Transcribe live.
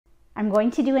I'm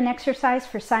going to do an exercise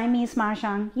for Siamese Mah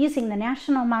Jongg using the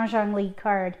National Mah Jongg League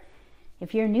card.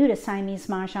 If you're new to Siamese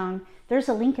Mah Jongg, there's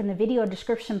a link in the video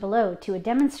description below to a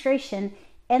demonstration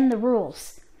and the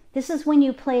rules. This is when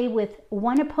you play with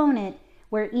one opponent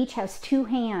where each has two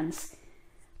hands.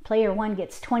 Player 1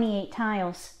 gets 28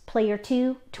 tiles, player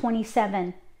 2,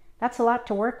 27. That's a lot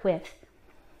to work with.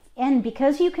 And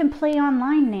because you can play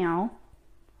online now,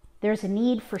 there's a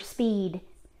need for speed.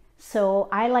 So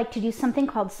I like to do something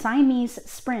called Siamese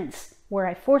Sprints, where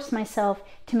I force myself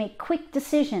to make quick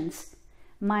decisions.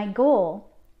 My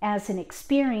goal as an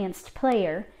experienced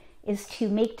player is to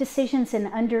make decisions in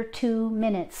under 2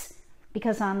 minutes,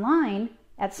 because online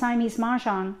at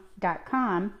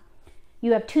SiameseMahJongg.com,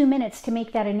 you have 2 minutes to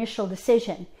make that initial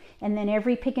decision, and then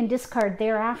every pick and discard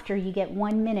thereafter you get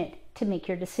 1 minute to make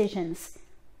your decisions.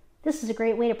 This is a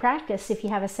great way to practice if you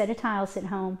have a set of tiles at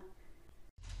home.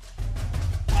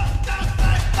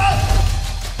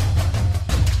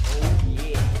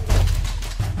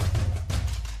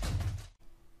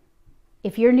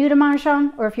 If you're new to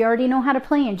Mahjong, or if you already know how to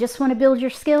play and just want to build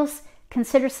your skills,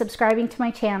 consider subscribing to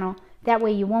my channel. That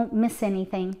way you won't miss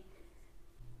anything.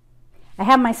 I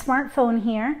have my smartphone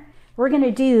here. We're going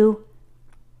to do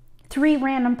 3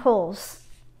 random pulls.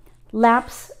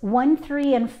 Laps 1,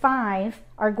 3, and 5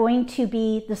 are going to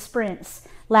be the sprints.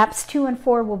 Laps 2 and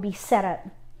 4 will be setup.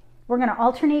 We're going to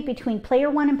alternate between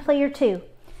player 1 and player 2.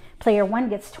 Player 1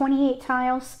 gets 28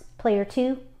 tiles, player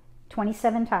 2,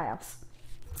 27 tiles.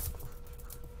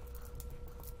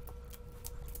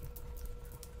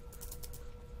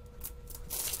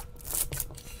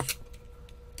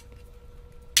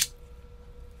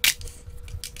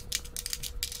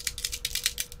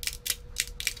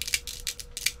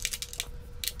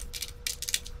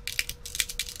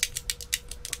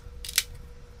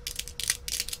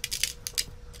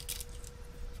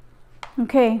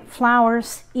 Okay,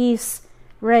 flowers, east,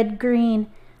 red, green,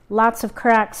 lots of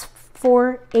cracks,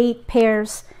 4, 8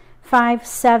 pairs, 5,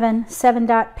 7,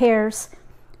 7-dot pairs,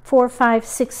 4, 5,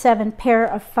 6, 7 pair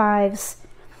of 5s.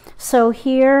 So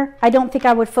here, I don't think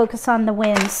I would focus on the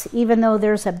wins, even though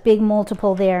there's a big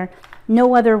multiple there.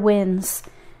 No other wins.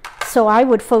 So I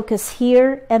would focus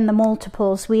here and the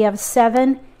multiples. We have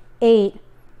 7, 8,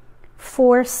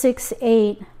 4, 6,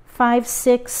 8, 5,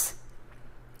 6,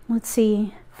 let's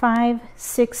see, 5,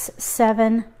 6,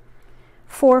 7,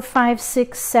 4, 5,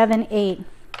 6, 7, 8.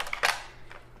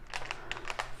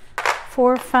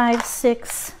 4, 5,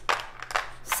 6,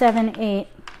 7, 8.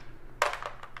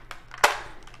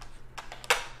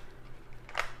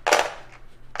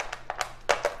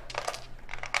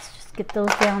 Let's just get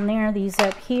those down there, these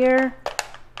up here.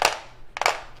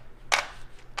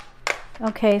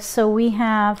 Okay, so we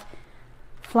have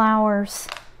flowers,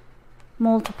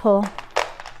 multiple.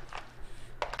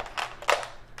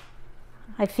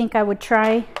 I think I would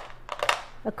try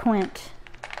a quint.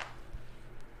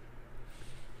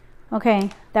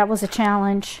 Okay, that was a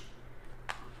challenge.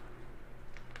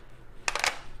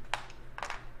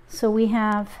 So we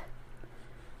have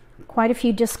quite a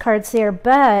few discards there,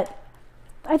 but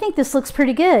I think this looks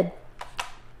pretty good.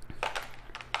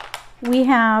 We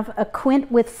have a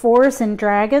quint with 4s and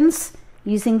dragons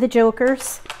using the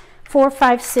jokers. 4,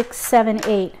 5, 6, 7,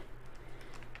 8.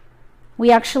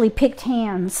 We actually picked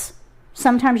hands.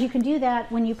 Sometimes you can do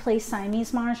that when you play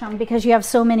Siamese Mah Jongg because you have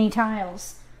so many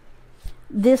tiles.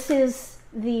 This is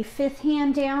the 5th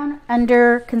hand down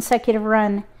under consecutive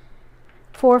run.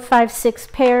 4, 5, 6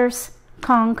 pairs,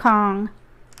 Kong Kong.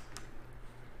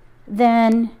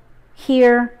 Then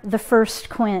here, the first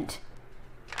quint.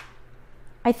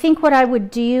 I think what I would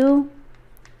do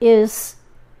is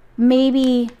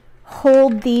maybe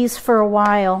hold these for a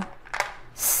while.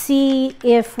 See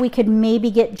if we could maybe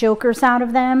get jokers out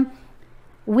of them.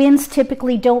 Wins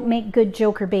typically don't make good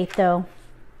joker bait though.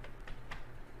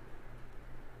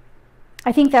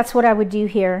 I think that's what I would do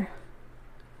here.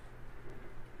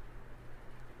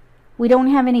 We don't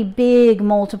have any big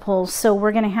multiples, so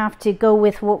we're going to have to go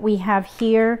with what we have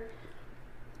here.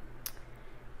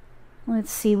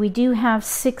 Let's see, we do have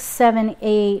 6, 7,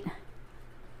 8.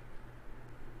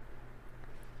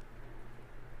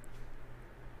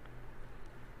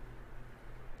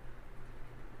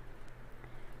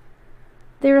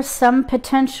 There's some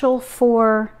potential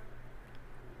for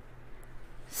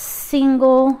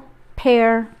single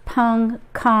pair Pung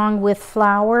Kong with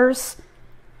flowers,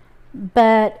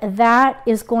 but that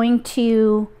is going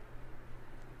to,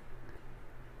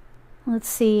 let's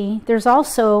see, there's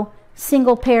also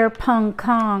single pair Pung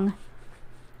Kong.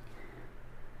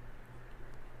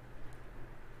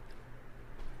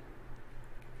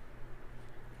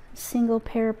 Single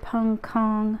pair Pung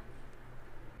Kong.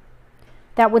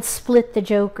 that would split the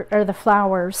joker or the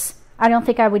flowers. I don't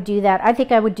think I would do that. I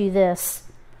think I would do this.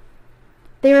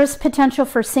 There is potential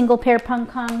for single pair pung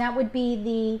kong. That would be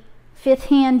the 5th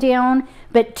hand down,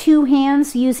 but 2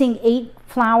 hands using 8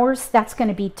 flowers, that's going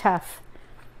to be tough.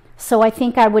 So I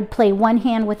think I would play 1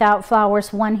 hand without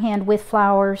flowers, 1 hand with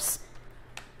flowers.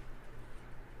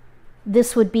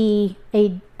 This would be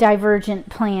a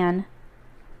divergent plan.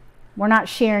 We're not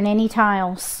sharing any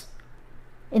tiles.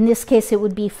 In this case, it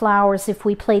would be flowers if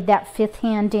we played that 5th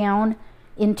hand down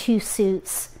in 2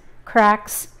 suits,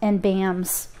 cracks and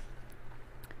bams.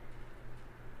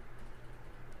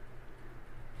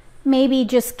 Maybe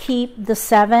just keep the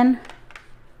 7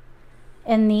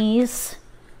 and these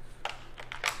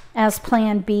as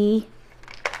plan B.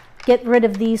 Get rid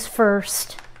of these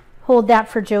first. Hold that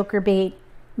for joker bait.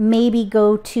 Maybe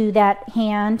go to that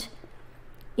hand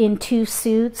in 2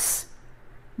 suits,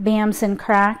 bams and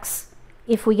cracks,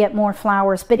 if we get more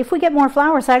flowers. But if we get more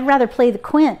flowers, I'd rather play the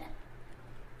quint.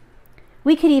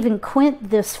 We could even quint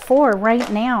this 4 right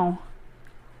now.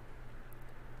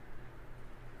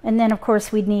 And then, of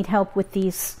course, we'd need help with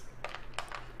these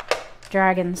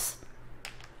dragons.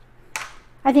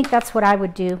 I think that's what I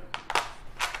would do.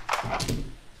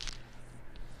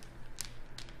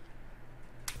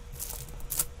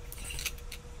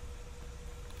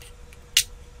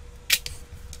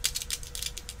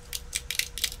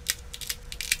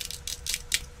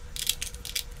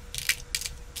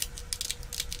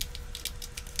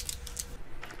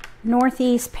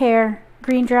 Northeast pair,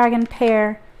 green dragon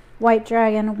pair, white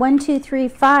dragon, 1, 2, 3,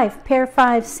 5, pair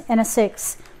 5s and a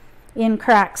 6 in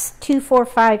cracks, 2, 4,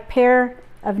 5, pair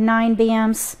of 9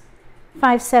 bams,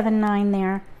 5, 7, 9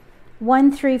 there,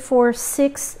 1, 3, 4,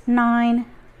 6, 9,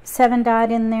 7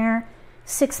 dot in there,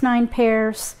 6, 9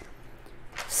 pairs.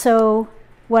 So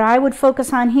what I would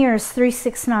focus on here is 3,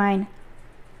 6, 9,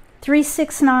 3,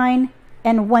 6, 9,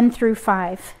 and 1 through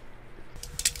 5.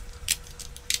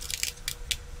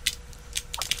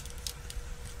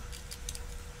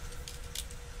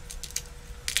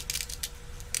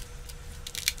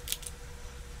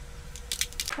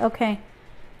 Okay,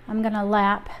 I'm gonna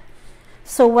lap.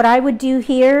 So what I would do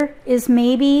here is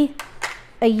maybe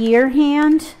a year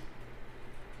hand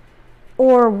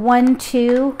or 1,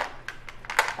 2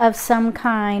 of some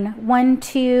kind. 1,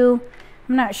 2,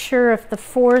 I'm not sure if the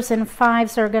 4s and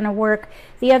 5s are gonna work.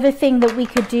 The other thing that we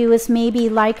could do is maybe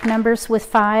like numbers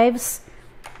with 5s.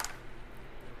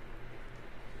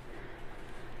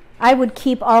 I would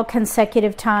keep all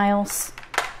consecutive tiles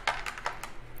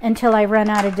until I run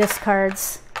out of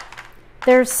discards.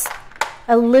 There's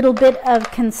a little bit of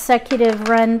consecutive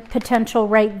run potential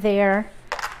right there.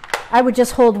 I would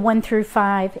just hold 1 through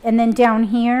 5. And then down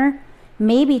here,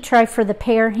 maybe try for the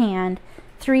pair hand.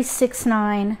 3, 6,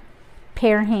 9,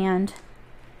 pair hand.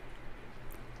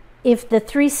 If the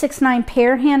 3, 6, 9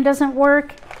 pair hand doesn't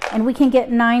work, and we can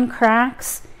get 9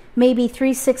 cracks, maybe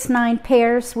 3, 6, 9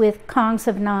 pairs with kongs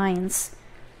of 9s.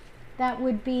 That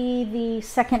would be the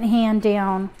 2nd hand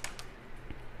down.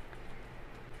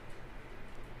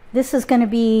 This is going to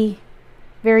be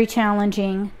very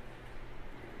challenging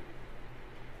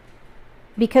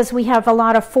because we have a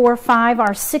lot of 4, 5.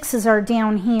 Our 6s are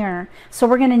down here. So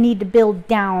we're going to need to build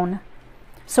down.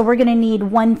 So we're going to need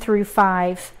 1 through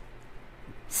 5.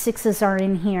 6s are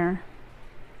in here.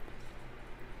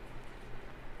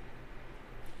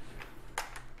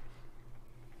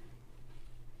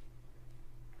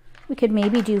 We could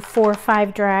maybe do 4,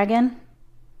 5 dragon.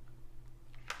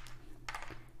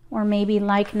 Or maybe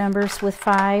like numbers with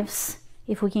 5s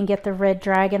if we can get the red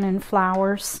dragon and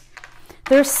flowers.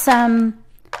 There's some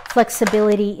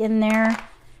flexibility in there,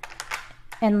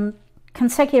 and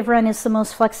consecutive run is the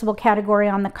most flexible category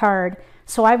on the card.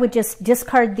 So I would just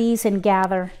discard these and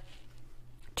gather.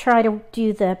 Try to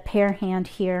do the pair hand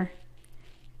here.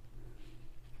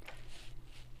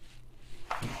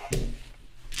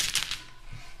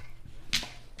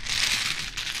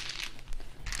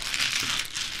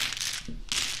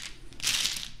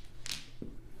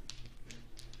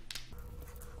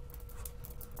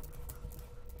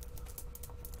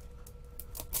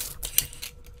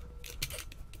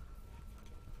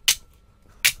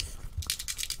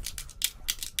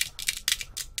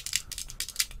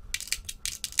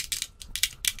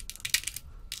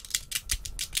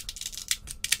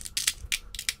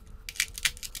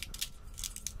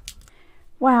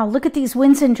 Wow, look at these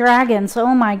winds and dragons.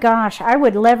 Oh my gosh, I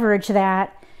would leverage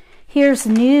that. Here's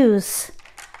news.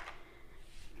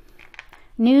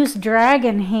 News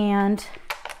dragon hand.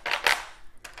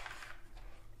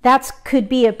 That could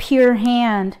be a pure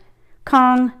hand.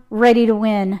 Kong, ready to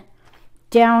win.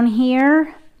 Down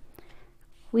here,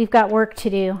 we've got work to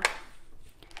do.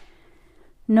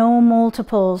 No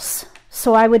multiples.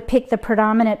 So I would pick the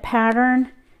predominant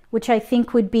pattern, which I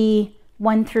think would be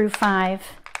 1 through 5.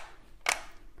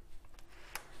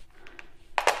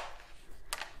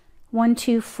 1,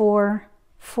 2, 4,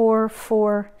 4,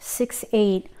 4, 6,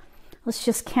 8. Let's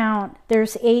just count.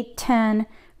 There's 8, 10,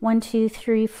 1, 2,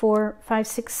 3, 4, 5,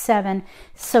 6, 7.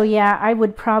 So yeah, I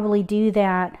would probably do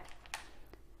that.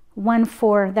 1,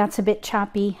 4, that's a bit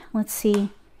choppy. Let's see.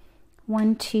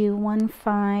 1, 2, 1,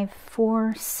 5,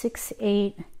 4, 6,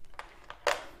 8.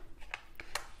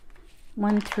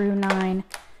 1 through 9.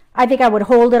 I think I would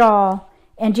hold it all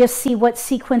and just see what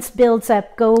sequence builds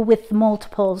up. Go with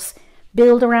multiples.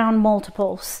 Build around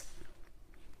multiples.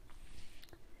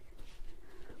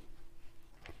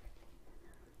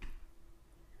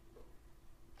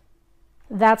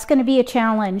 That's going to be a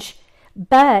challenge,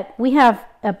 but we have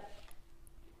a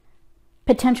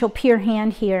potential pure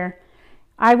hand here.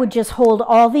 I would just hold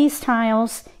all these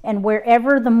tiles, and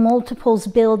wherever the multiples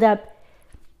build up,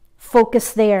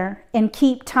 focus there and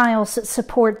keep tiles that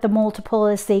support the multiple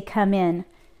as they come in.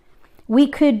 We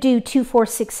could do 2, 4,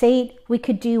 6, 8. We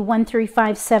could do 1, 3,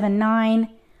 5, 7, 9.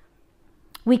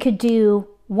 We could do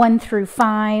 1 through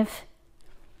 5.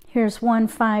 Here's 1,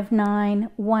 5, 9,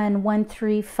 1, 1,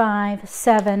 3, 5,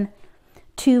 7,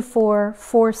 2, 4,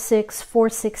 4, 6, 4,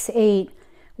 6, 8,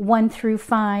 1 through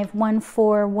 5, 1,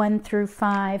 4, 1 through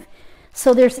 5.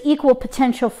 So there's equal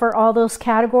potential for all those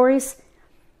categories.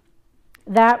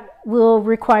 That will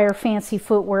require fancy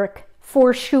footwork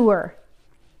for sure,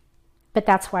 but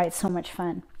that's why it's so much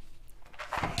fun.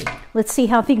 Let's see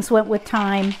how things went with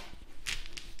time.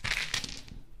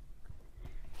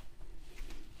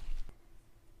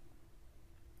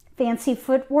 Fancy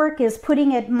footwork is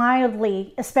putting it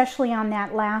mildly, especially on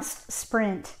that last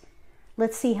sprint.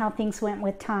 Let's see how things went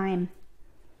with time.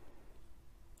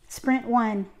 Sprint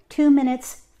 1, 2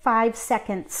 minutes, 5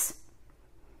 seconds.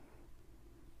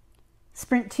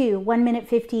 Sprint 2, 1 minute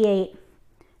 58.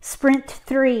 Sprint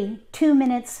 3, 2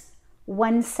 minutes,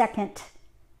 1 second.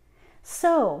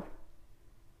 So,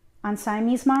 on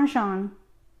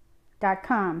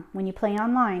SiameseMahJongg.com, when you play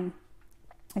online,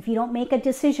 if you don't make a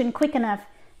decision quick enough,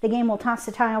 the game will toss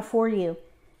the tile for you.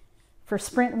 For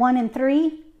sprint 1 and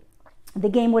 3, the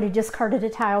game would have discarded a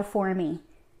tile for me.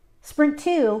 Sprint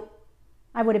 2,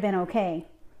 I would have been okay.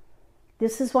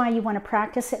 This is why you want to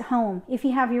practice at home if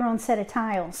you have your own set of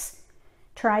tiles.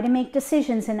 Try to make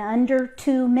decisions in under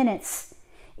 2 minutes.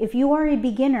 If you are a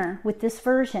beginner with this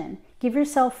version, give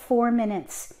yourself 4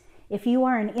 minutes. If you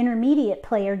are an intermediate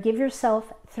player, give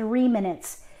yourself 3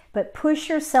 minutes. But push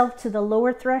yourself to the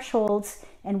lower thresholds,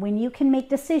 and when you can make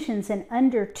decisions in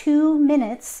under 2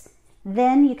 minutes,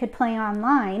 then you could play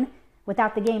online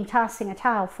without the game tossing a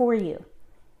tile for you.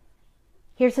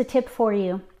 Here's a tip for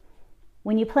you.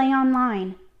 When you play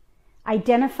online,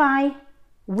 identify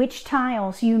which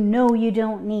tiles you know you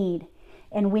don't need.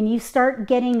 And when you start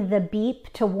getting the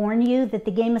beep to warn you that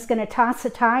the game is going to toss a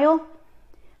tile,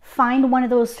 find one of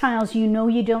those tiles you know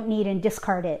you don't need and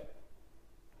discard it.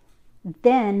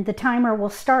 Then the timer will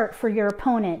start for your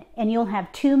opponent, and you'll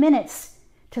have 2 minutes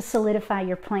to solidify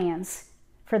your plans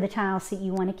for the tiles that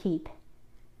you want to keep.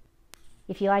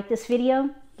 If you like this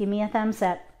video, give me a thumbs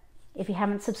up. If you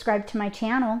haven't subscribed to my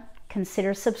channel,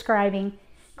 consider subscribing.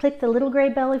 Click the little gray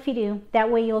bell if you do. That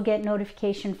way you'll get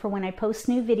notification for when I post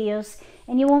new videos,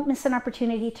 and you won't miss an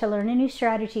opportunity to learn a new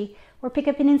strategy or pick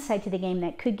up an insight to the game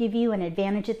that could give you an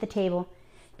advantage at the table.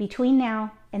 Between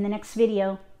now and the next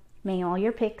video, may all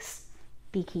your picks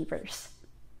be keepers.